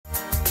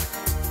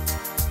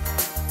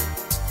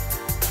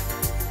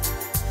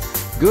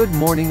Good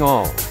morning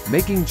all.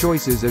 Making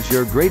choices is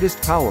your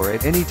greatest power.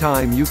 At any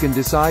time you can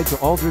decide to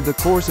alter the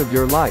course of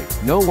your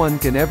life. No one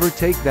can ever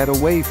take that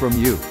away from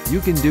you. You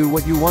can do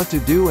what you want to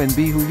do and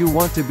be who you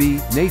want to be.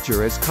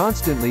 Nature is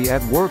constantly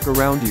at work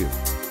around you.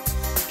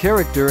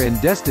 Character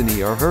and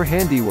destiny are her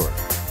handiwork.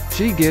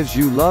 She gives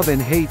you love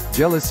and hate,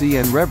 jealousy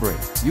and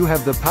reverence. You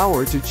have the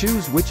power to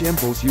choose which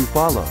impulse you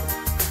follow.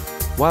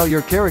 While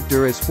your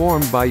character is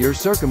formed by your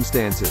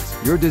circumstances,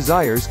 your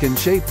desires can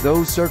shape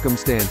those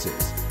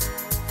circumstances.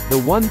 The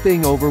one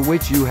thing over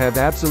which you have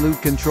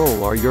absolute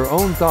control are your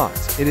own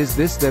thoughts. It is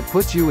this that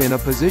puts you in a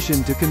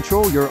position to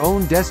control your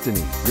own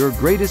destiny. Your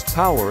greatest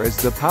power is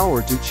the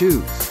power to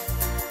choose.